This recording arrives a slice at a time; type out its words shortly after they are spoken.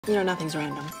You know, nothing's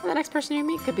random. The next person you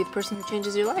meet could be the person who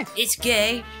changes your life. It's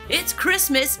gay, it's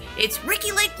Christmas, it's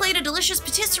Ricky Lake played a delicious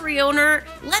patisserie owner.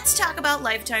 Let's talk about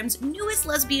Lifetime's newest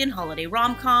lesbian holiday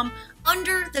rom-com,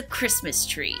 Under the Christmas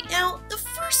Tree. Now, the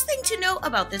first thing to know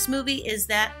about this movie is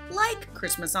that, like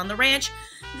Christmas on the Ranch,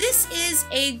 this is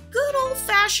a good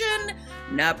old-fashioned,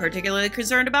 not particularly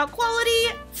concerned about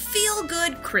quality,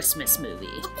 feel-good Christmas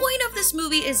movie. The point of this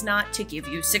movie is not to give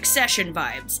you Succession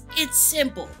vibes. It's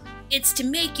simple. It's to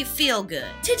make you feel good.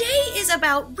 Today is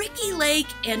about Ricky Lake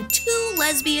and two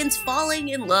lesbians falling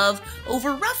in love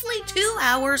over roughly 2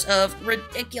 hours of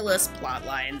ridiculous plot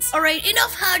lines. Alright,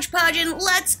 enough hodgepodging,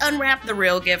 let's unwrap the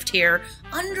real gift here,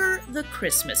 Under the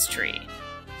Christmas Tree.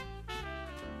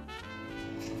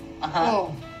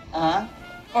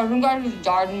 I think I just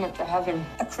died and went to heaven.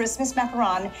 A Christmas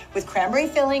macaron with cranberry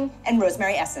filling and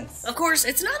rosemary essence. Of course,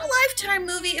 it's not a Lifetime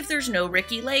movie if there's no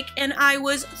Ricky Lake, and I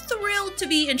was thrilled to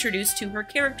be introduced to her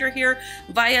character here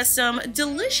via some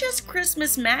delicious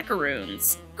Christmas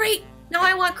macaroons. Great, now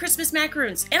I want Christmas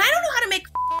macaroons, and I don't know how to make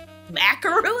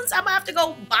macaroons. I'm gonna have to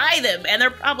go buy them, and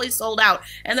they're probably sold out.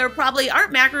 And they're probably,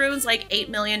 aren't macaroons like $8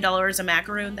 million a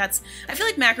macaroon? I feel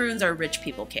like macaroons are rich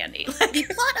people candy. The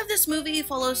plot of this movie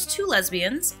follows two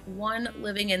lesbians, one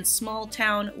living in small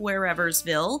town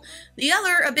Whereversville, the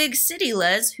other a big city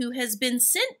les who has been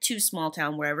sent to small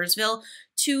town Whereversville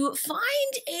to find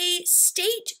a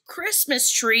state Christmas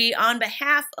tree on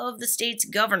behalf of the state's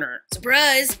governor.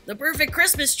 Surprise! The perfect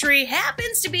Christmas tree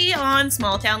happens to be on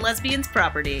small town lesbians'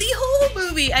 property. The whole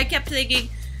movie I kept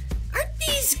thinking, aren't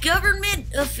these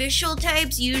government official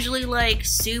types usually like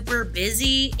super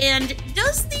busy? And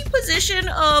does the position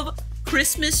of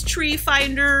Christmas tree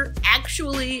finder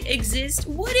actually exist?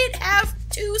 Would it have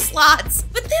 2 slots?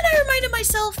 But then I reminded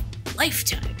myself,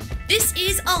 Lifetime. This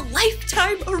is a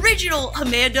Lifetime original,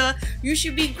 Amanda. You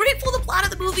should be grateful the plot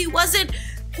of the movie wasn't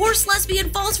horse lesbian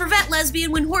falls for vet lesbian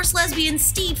when horse lesbian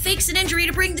Steve fakes an injury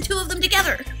to bring the two of them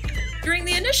together. During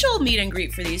the initial meet and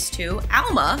greet for these two,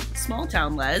 Alma, small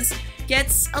town Les,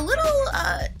 gets a little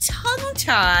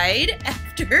tongue-tied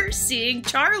after seeing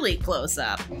Charlie close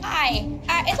up. Hi,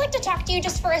 I'd like to talk to you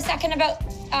just for a second about,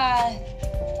 Ay,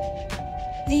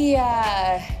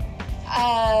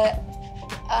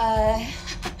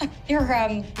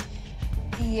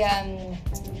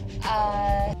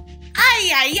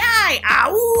 ay, ay,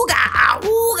 auga,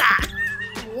 auga.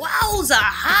 Wowza,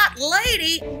 hot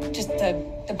lady. Just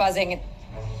the buzzing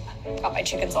got my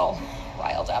chickens all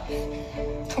riled up.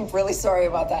 I'm really sorry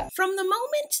about that. From the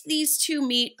moment these two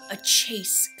meet, a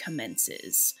chase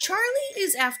commences. Charlie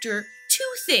is after 2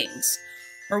 things,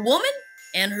 her woman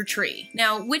and her tree.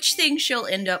 Now, which thing she'll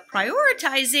end up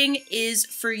prioritizing is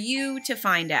for you to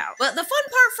find out. But the fun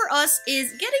part for us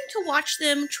is getting to watch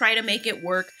them try to make it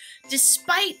work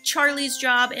despite Charlie's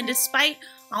job and despite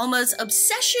Alma's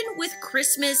obsession with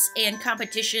Christmas and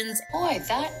competitions. Boy,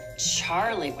 that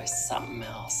Charlie was something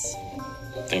else.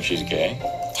 Think she's gay?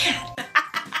 Dad.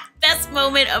 Best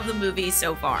moment of the movie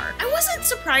so far. I wasn't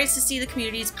surprised to see the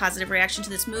community's positive reaction to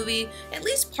this movie, at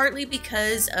least partly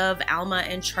because of Alma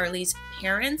and Charlie's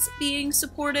parents being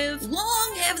supportive.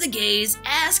 Long have the gays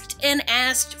asked and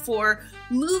asked for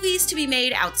movies to be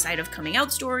made outside of coming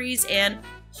out stories and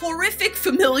horrific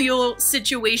familial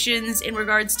situations in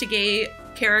regards to gay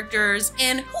characters,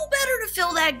 and who better to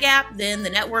fill that gap than the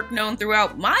network known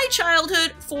throughout my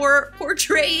childhood for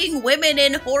portraying women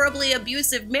in horribly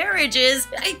abusive marriages.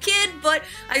 I kid, but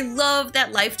I love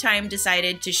that Lifetime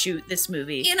decided to shoot this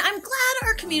movie. And I'm glad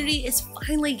our community is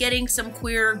finally getting some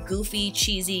queer, goofy,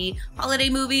 cheesy holiday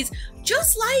movies,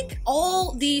 just like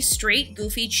all the straight,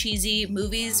 goofy, cheesy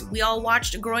movies we all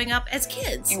watched growing up as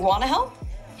kids. You want to help?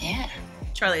 Yeah.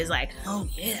 Charlie's like, oh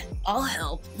yeah, I'll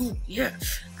help. Ooh, yeah,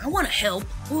 I want to help.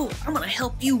 Ooh, I'm gonna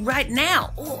help you right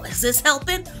now. Oh, is this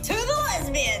helping? To the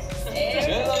lesbian! To the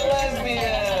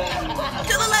lesbian!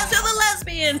 To the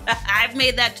lesbian! I've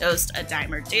made that toast a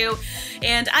time or two.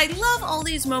 And I love all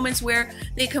these moments where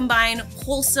they combine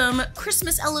wholesome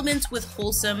Christmas elements with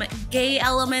wholesome gay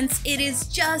elements. It is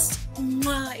just,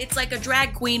 it's like a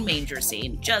drag queen manger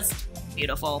scene. Just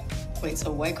beautiful. Wait,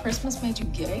 so White Christmas made you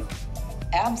gay?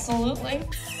 Absolutely.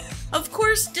 Of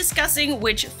course, discussing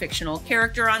which fictional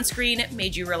character on screen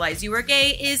made you realize you were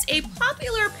gay is a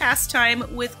popular pastime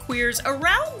with queers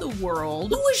around the world.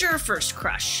 Who was your first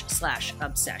crush /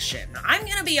 obsession? I'm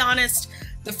gonna be honest,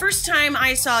 the first time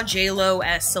I saw J-Lo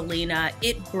as Selena,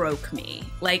 it broke me.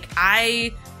 Like,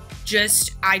 I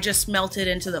just melted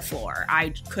into the floor.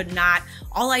 I could not,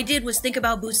 all I did was think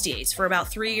about bustiers for about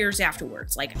 3 years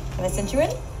afterwards. Like, Can I send you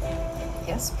in?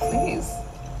 Yes, please.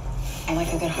 I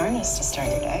like a good harness to start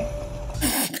your day.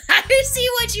 I see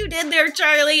what you did there,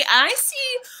 Charlie. I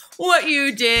see what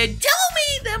you did. Tell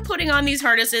me them putting on these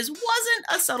harnesses wasn't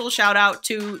a subtle shout out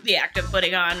to the act of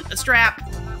putting on a strap.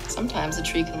 Sometimes a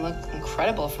tree can look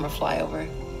incredible from a flyover.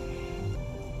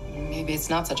 Maybe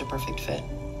it's not such a perfect fit.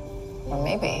 Or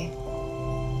maybe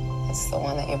it's the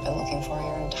one that you've been looking for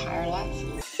your entire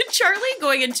life. Charlie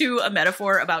going into a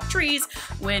metaphor about trees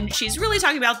when she's really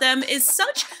talking about them is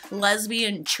such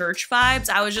lesbian church vibes.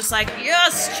 I was just like,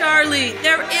 yes, Charlie,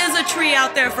 there is a tree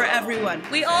out there for everyone.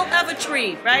 We all have a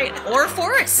tree, right? Or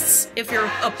forests, if you're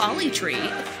a poly tree.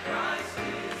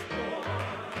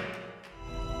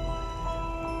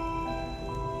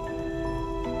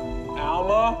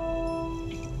 Alma,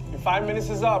 your 5 minutes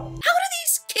is up. How do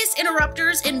these kiss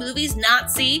interrupters in movies not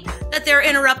see that they're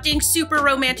interrupting super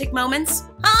romantic moments?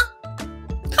 Huh?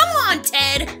 Come on,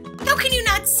 Ted. How can you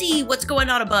not see what's going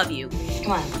on above you?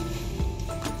 Come on.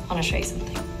 I want to show you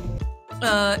something.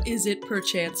 Is it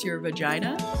perchance your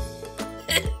vagina?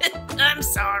 I'm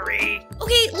sorry.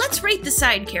 Okay, let's rate the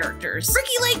side characters.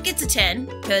 Ricky Lake gets a 10,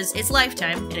 because it's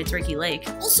Lifetime and it's Ricky Lake.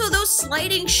 Also, those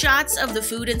sliding shots of the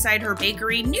food inside her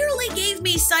bakery nearly gave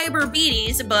me cyber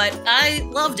beaties, but I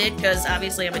loved it, because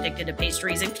obviously I'm addicted to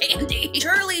pastries and candy.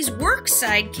 Charlie's work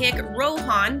sidekick,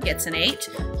 Rohan, gets an 8.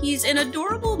 He's an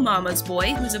adorable mama's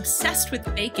boy who's obsessed with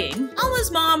baking.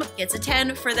 Alma's mom gets a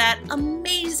 10 for that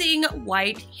amazing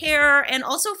white hair, and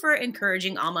also for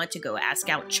encouraging Alma to go ask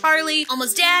out Charlie.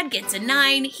 Alma's dad gets a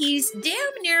 9. He's damn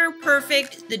near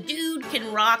perfect. The dude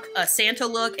can rock a Santa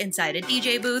look inside a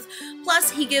DJ booth.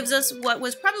 Plus, he gives us what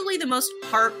was probably the most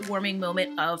heartwarming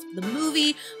moment of the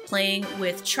movie, playing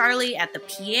with Charlie at the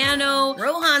piano.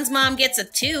 Rohan's mom gets a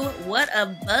 2. What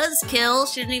a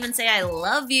buzzkill. She didn't even say I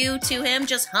love you to him,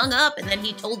 just hung up, and then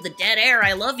he told the dead air,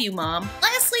 I love you, mom.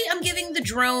 Lastly, I'm giving the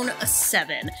drone a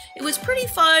 7. It was pretty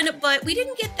fun, but we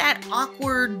didn't get that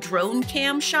awkward drone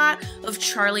cam shot of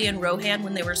Charlie and Rohan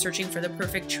when they were searching for the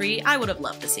perfect tree. I would have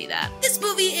loved to see that. This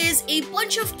movie is a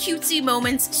bunch of cutesy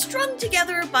moments strung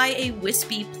together by a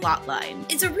wispy plotline.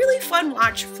 It's a really fun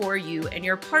watch for you and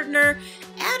your partner.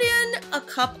 Add in a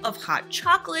cup of hot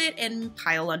chocolate and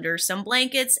pile under some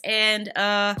blankets, and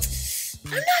I'm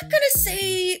not gonna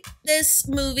say this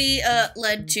movie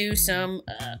led to some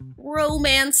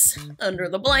romance under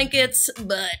the blankets,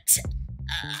 but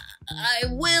I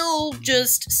will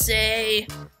just say,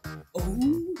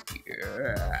 oh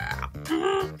yeah.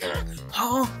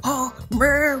 Oh,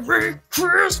 Merry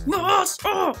Christmas!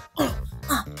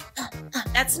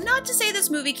 That's not to say this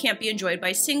movie can't be enjoyed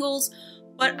by singles,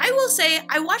 but I will say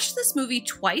I watched this movie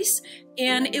twice,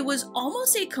 and it was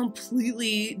almost a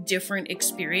completely different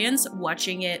experience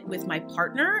watching it with my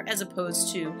partner as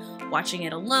opposed to watching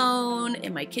it alone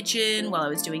in my kitchen while I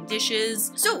was doing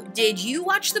dishes. So, did you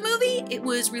watch the movie? It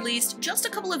was released just a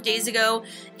couple of days ago.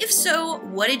 If so,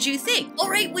 what did you think? All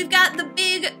right, we've got the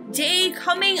big day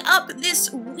coming up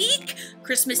this week.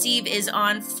 Christmas Eve is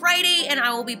on Friday, and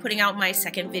I will be putting out my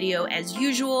second video as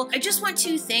usual. I just want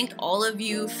to thank all of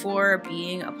you for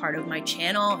being a part of my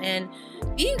channel and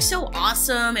being so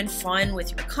awesome and fun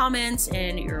with your comments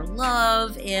and your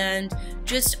love and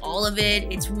just all of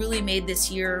it. It's really made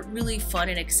this year really fun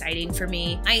and exciting for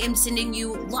me. I am sending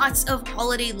you lots of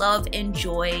holiday love and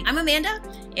joy. I'm Amanda,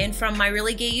 and from my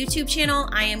Really Gay YouTube channel,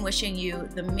 I am wishing you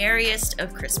the merriest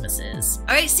of Christmases.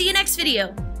 All right, see you next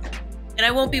video. And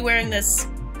I won't be wearing this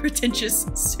pretentious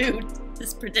suit,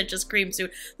 this pretentious cream suit.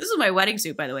 This is my wedding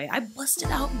suit, by the way. I busted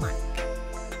out my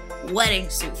wedding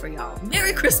suit for y'all.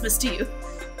 Merry Christmas to you.